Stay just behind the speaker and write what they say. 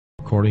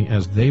according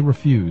as they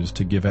refuse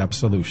to give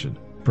absolution,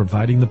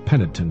 providing the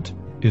penitent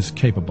is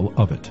capable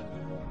of it.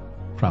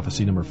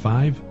 Prophecy number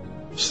 5,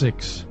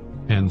 6,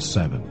 and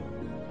 7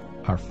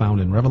 are found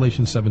in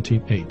Revelation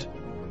 17:8,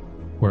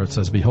 where it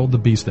says, "Behold the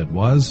beast that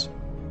was,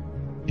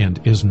 and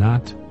is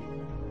not,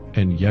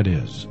 and yet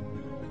is."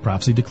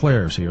 Prophecy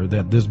declares here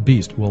that this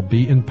beast will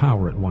be in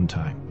power at one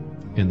time,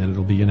 and then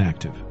it'll be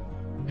inactive,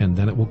 and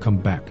then it will come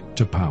back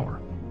to power.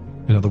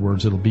 In other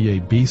words, it'll be a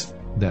beast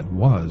that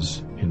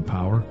was in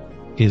power,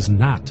 is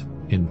not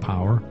in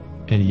power,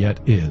 and yet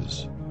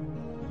is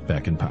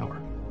back in power.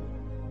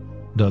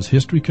 Does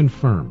history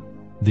confirm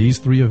these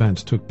three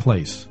events took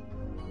place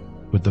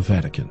with the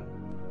Vatican?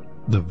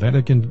 The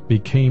Vatican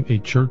became a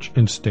church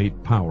and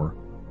state power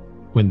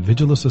when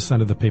Vigilus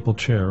ascended the papal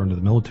chair under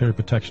the military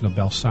protection of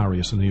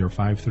Belisarius in the year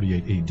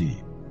 538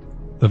 AD.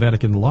 The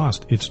Vatican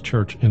lost its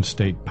church and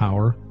state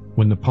power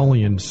when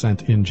Napoleon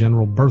sent in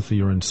General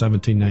Berthier in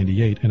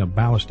 1798 and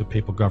abolished the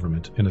papal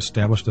government and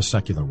established a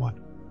secular one.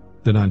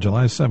 Then on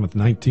July 7,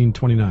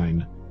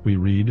 1929, we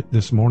read,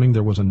 "This morning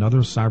there was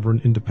another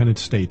sovereign independent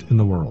state in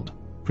the world.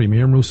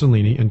 Premier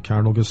Mussolini and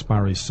Cardinal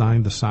Gaspari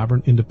signed the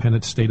sovereign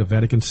independent state of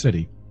Vatican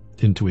City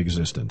into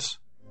existence."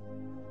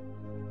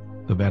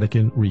 The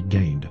Vatican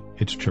regained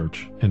its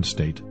church and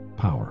state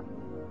power.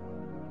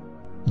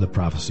 The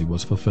prophecy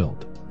was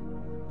fulfilled.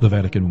 The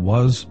Vatican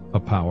was a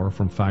power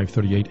from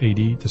 538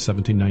 AD to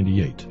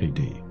 1798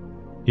 AD.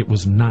 It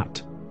was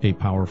not a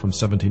power from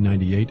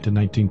 1798 to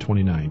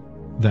 1929.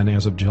 Then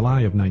as of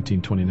July of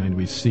 1929,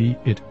 we see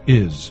it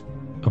is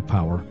a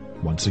power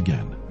once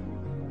again.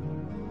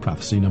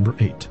 Prophecy number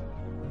 8.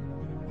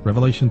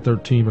 Revelation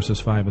 13 verses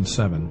 5 and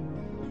 7.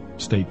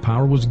 State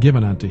power was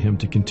given unto him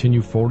to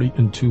continue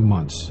 42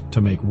 months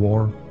to make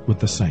war with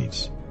the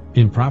saints.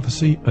 In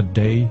prophecy, a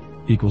day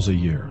equals a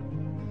year.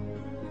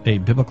 A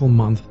biblical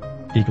month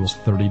equals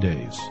 30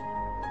 days.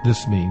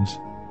 This means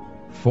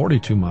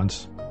 42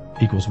 months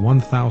equals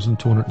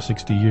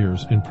 1,260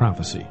 years in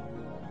prophecy.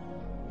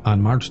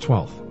 On March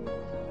 12,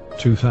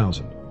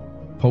 2000,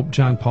 Pope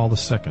John Paul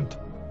II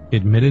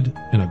admitted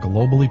in a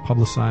globally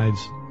publicized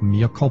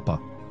mea culpa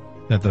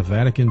that the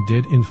Vatican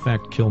did in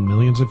fact kill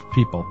millions of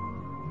people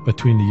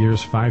between the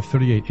years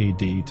 538 AD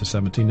to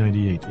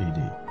 1798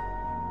 AD.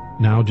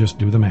 Now just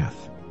do the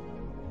math.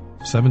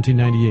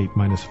 1798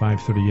 minus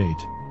 538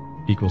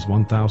 equals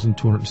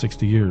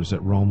 1,260 years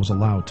that Rome was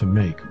allowed to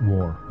make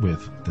war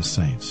with the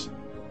saints.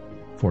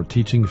 For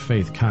teaching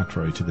faith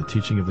contrary to the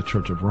teaching of the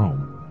Church of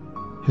Rome,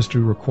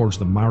 history records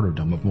the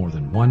martyrdom of more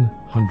than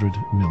 100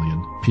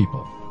 million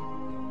people.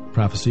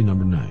 Prophecy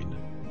number 9.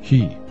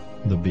 He,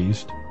 the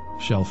beast,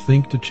 shall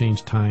think to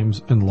change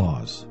times and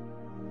laws.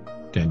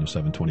 Daniel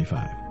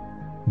 7:25.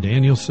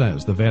 Daniel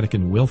says the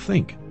Vatican will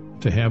think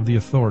to have the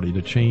authority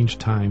to change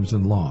times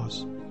and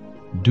laws.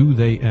 Do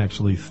they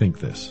actually think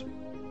this?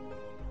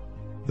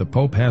 The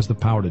Pope has the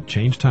power to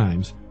change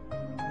times,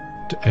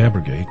 to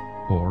abrogate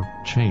or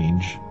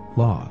change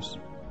laws.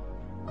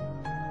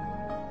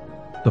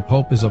 The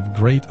Pope is of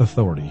great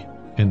authority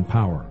and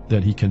power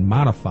that he can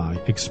modify,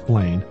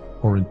 explain,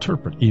 or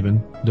interpret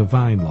even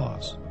divine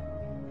laws.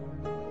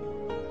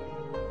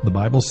 The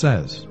Bible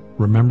says,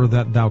 "Remember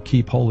that thou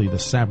keep holy the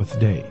Sabbath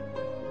day."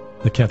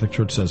 The Catholic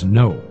Church says,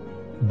 "No,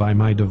 by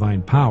my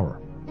divine power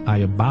I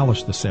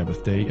abolish the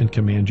Sabbath day and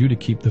command you to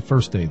keep the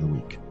first day of the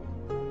week."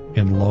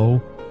 And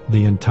lo,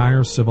 the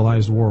entire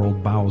civilized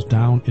world bows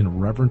down in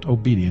reverent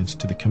obedience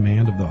to the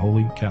command of the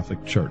Holy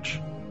Catholic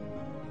Church.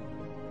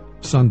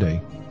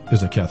 Sunday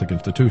is a Catholic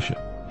institution,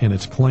 and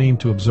its claim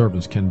to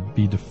observance can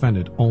be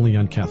defended only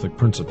on Catholic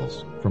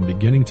principles. From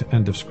beginning to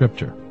end of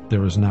Scripture,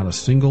 there is not a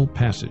single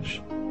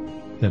passage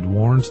that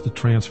warrants the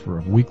transfer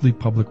of weekly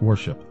public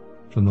worship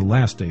from the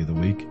last day of the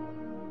week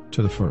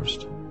to the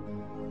first.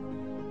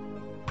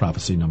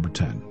 Prophecy number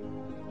 10.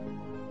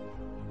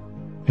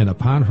 And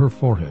upon her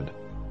forehead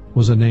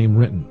was a name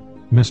written,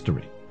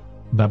 Mystery,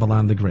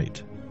 Babylon the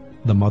Great,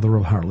 the mother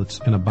of harlots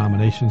and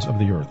abominations of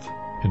the earth,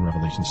 in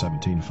Revelation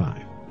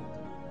 17:5.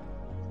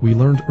 We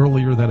learned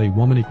earlier that a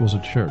woman equals a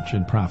church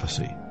in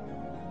prophecy.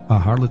 A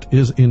harlot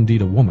is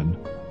indeed a woman,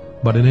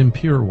 but an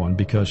impure one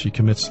because she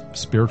commits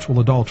spiritual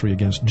adultery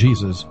against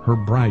Jesus, her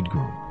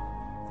bridegroom.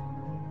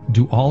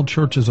 Do all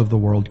churches of the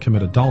world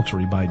commit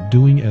adultery by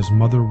doing as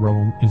Mother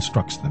Rome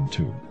instructs them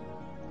to?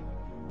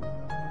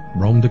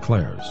 Rome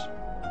declares,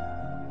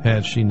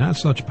 had she not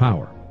such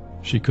power,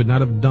 she could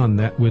not have done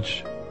that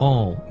which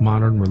all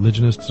modern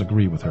religionists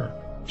agree with her.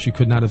 She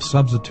could not have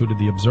substituted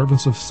the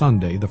observance of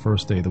Sunday, the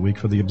first day of the week,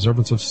 for the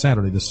observance of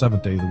Saturday, the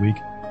seventh day of the week,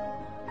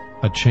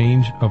 a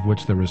change of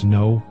which there is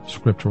no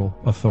scriptural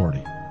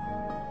authority.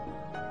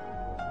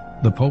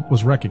 The Pope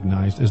was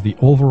recognized as the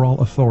overall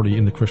authority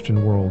in the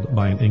Christian world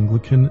by an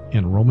Anglican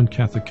and Roman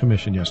Catholic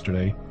commission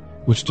yesterday,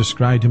 which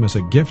described him as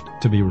a gift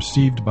to be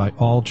received by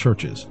all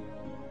churches.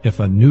 If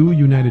a new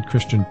united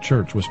Christian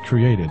church was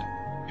created,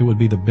 it would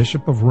be the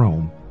Bishop of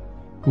Rome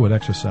who would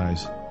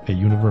exercise a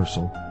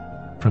universal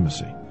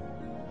primacy.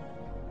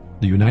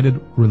 The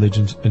United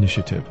Religions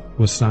Initiative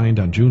was signed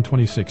on June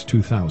 26,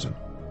 2000.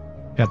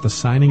 At the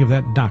signing of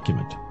that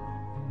document,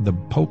 the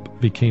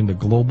Pope became the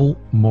global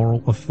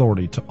moral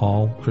authority to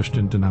all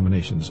Christian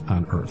denominations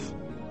on earth.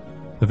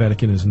 The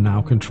Vatican is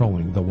now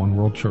controlling the one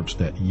world church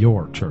that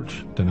your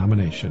church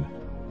denomination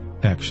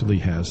actually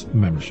has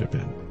membership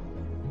in.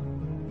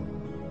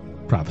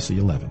 Prophecy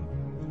 11.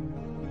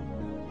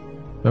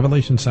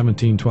 Revelation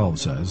 17:12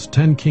 says,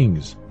 10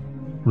 kings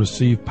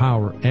receive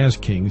power as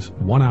kings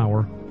 1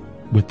 hour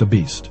with the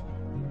beast.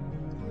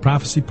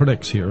 Prophecy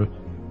predicts here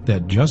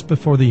that just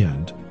before the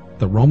end,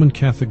 the Roman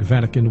Catholic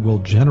Vatican will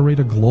generate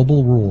a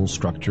global rule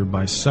structure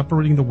by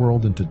separating the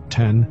world into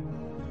 10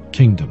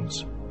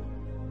 kingdoms.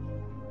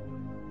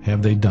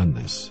 Have they done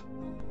this?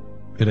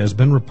 It has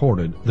been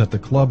reported that the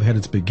club had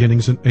its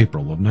beginnings in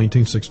April of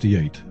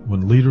 1968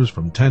 when leaders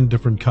from 10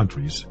 different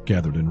countries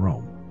gathered in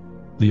Rome.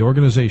 The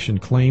organization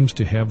claims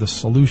to have the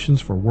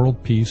solutions for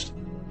world peace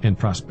and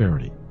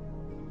prosperity.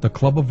 The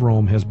Club of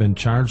Rome has been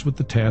charged with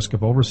the task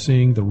of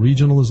overseeing the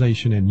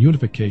regionalization and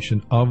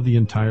unification of the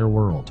entire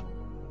world.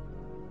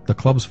 The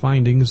club's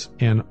findings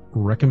and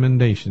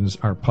recommendations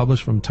are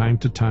published from time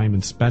to time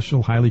in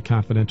special, highly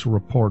confidential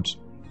reports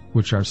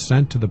which are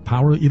sent to the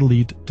power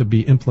elite to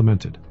be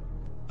implemented.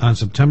 On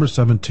September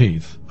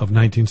 17th of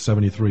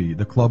 1973,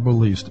 the club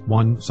released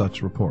one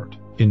such report,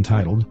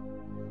 entitled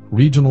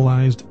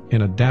Regionalized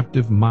and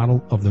Adaptive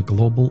Model of the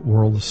Global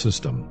World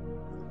System.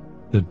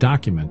 The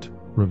document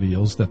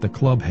reveals that the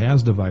club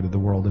has divided the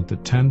world into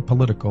 10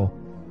 political,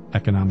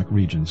 economic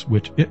regions,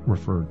 which it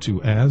referred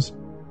to as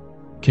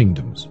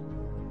kingdoms.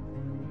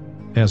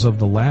 As of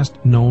the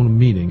last known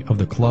meeting of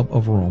the Club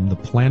of Rome, the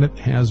planet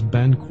has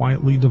been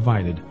quietly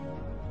divided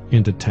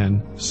into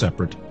 10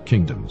 separate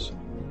kingdoms.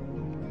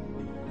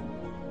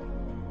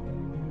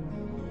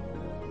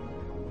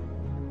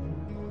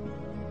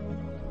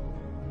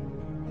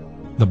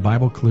 The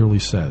Bible clearly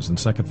says in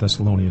 2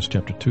 Thessalonians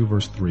chapter 2,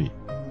 verse 3,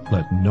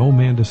 Let no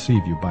man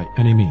deceive you by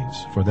any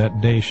means, for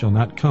that day shall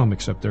not come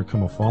except there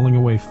come a falling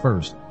away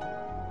first,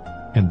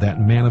 and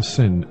that man of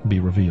sin be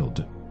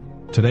revealed.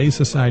 Today's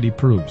society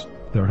proves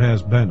there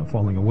has been a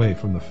falling away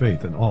from the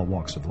faith in all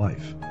walks of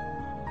life.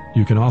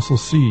 You can also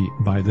see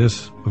by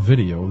this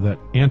video that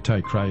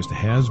Antichrist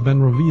has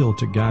been revealed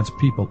to God's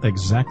people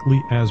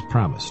exactly as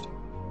promised.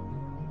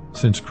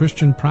 Since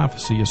Christian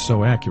prophecy is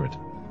so accurate,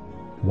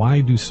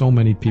 why do so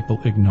many people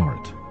ignore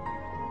it?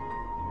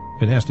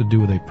 It has to do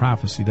with a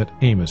prophecy that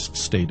Amos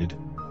stated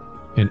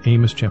in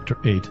Amos chapter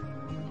 8,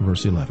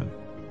 verse 11.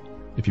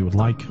 If you would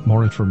like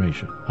more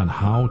information on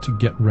how to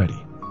get ready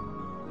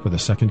for the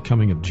second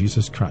coming of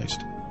Jesus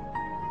Christ,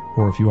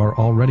 or if you are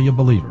already a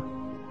believer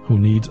who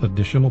needs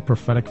additional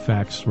prophetic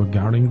facts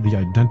regarding the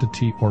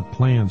identity or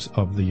plans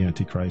of the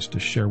Antichrist to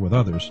share with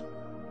others,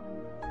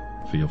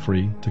 feel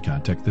free to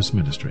contact this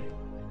ministry.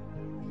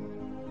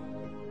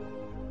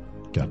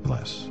 God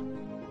bless.